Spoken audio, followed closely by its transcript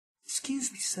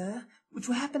Excuse me, sir, would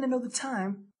you happen to know the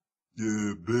time?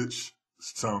 Yeah, bitch.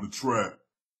 It's time to trap.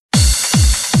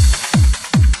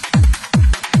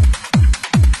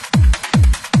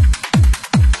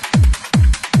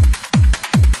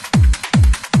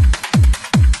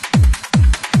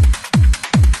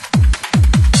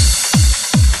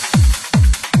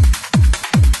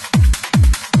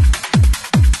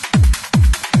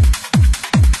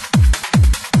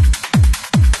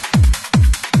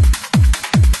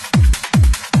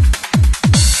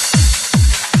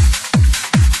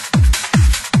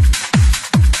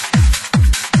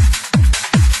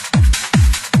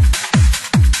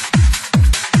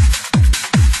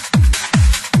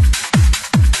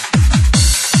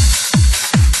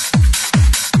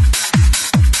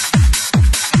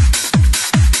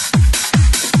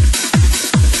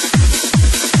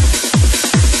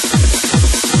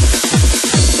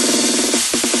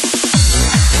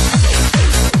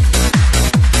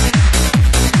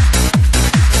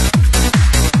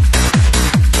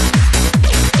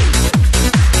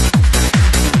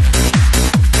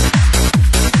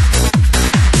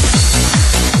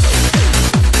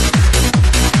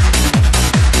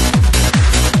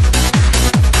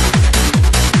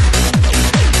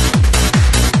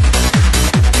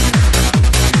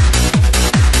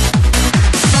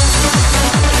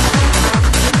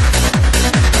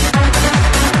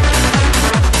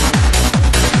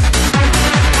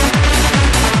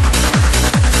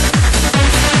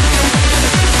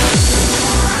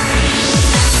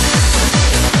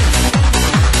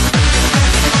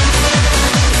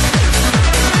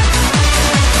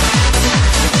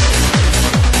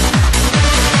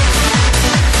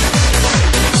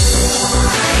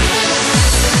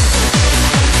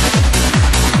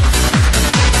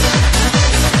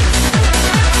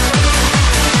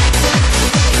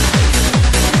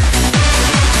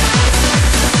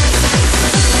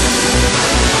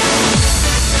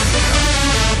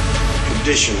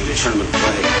 Tournament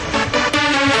play.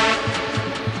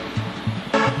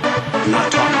 I'm not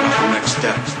talking about the next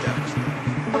step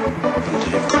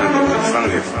until you've climbed over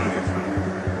in front of you.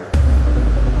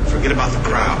 Forget about the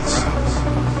crowds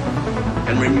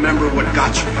and remember what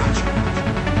got you.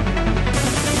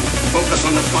 Focus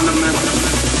on the fundamentals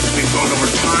we've gone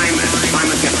over time and time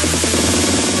again.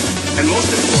 And most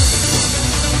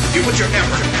important, you put your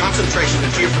effort and concentration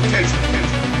into your potential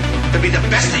to be the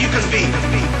best that you can be.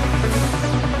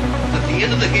 At the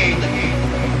end of the game,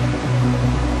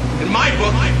 in my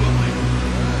book,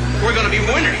 we're going to be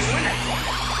winners.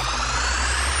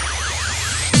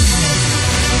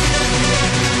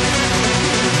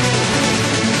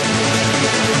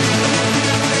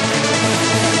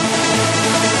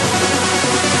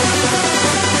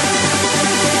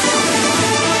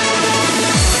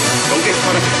 Don't get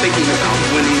caught up thinking about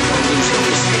winning or losing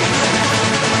this game.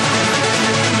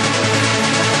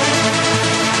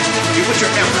 You put your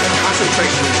effort and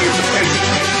concentration into your potential.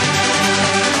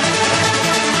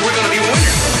 We're going to be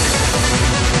winners.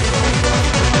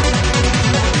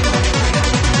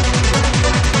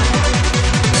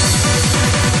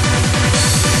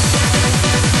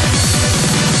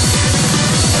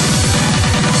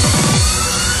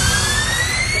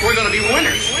 We're going to be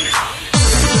winners.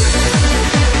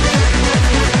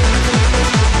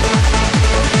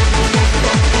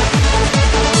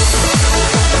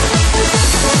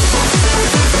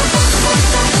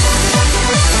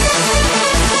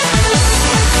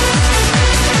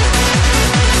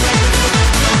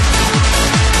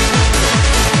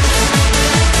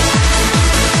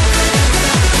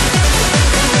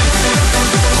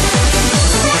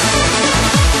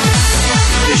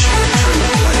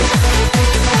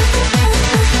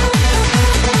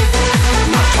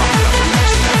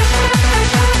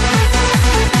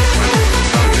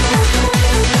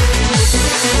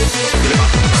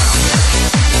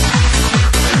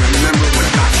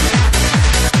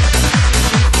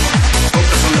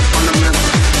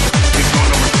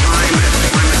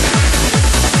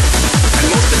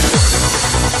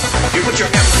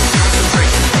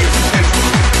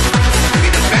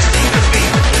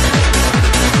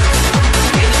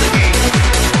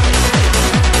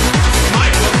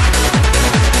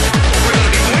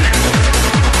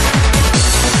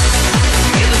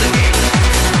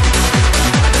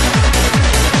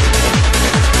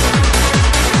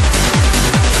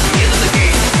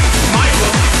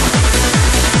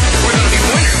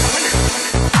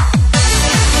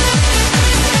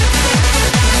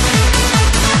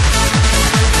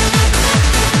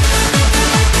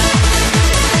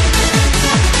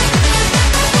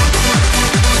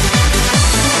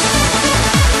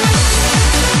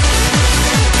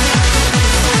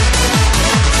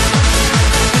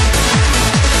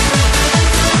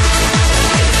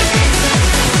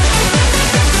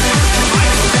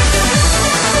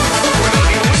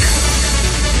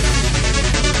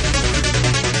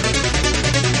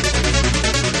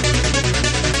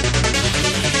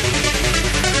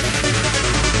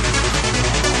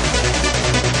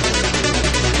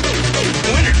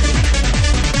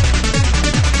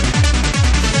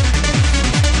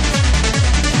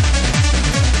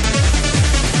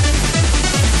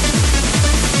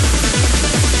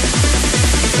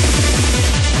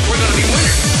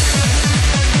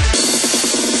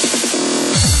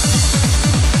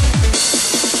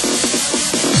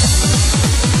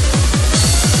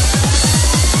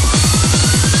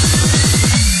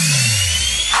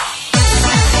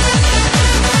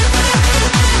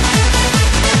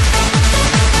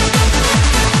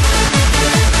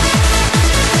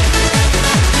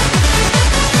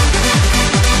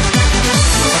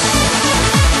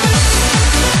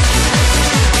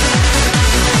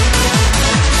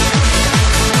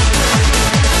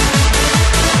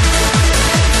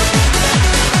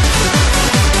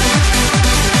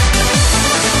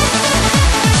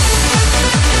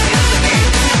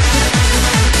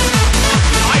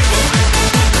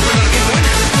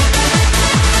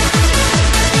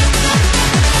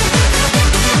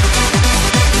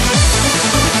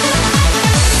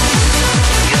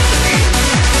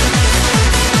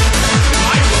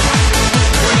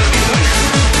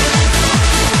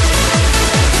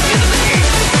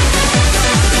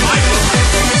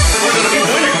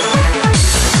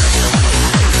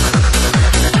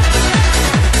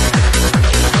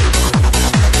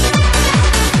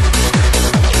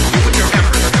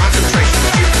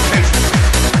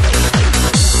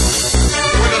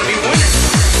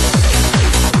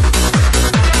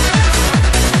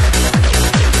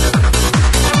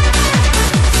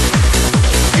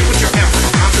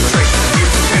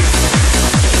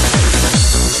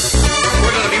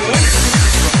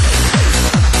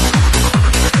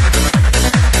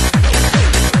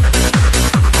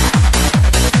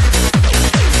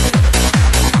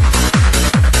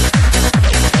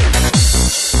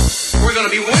 going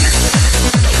to be winning.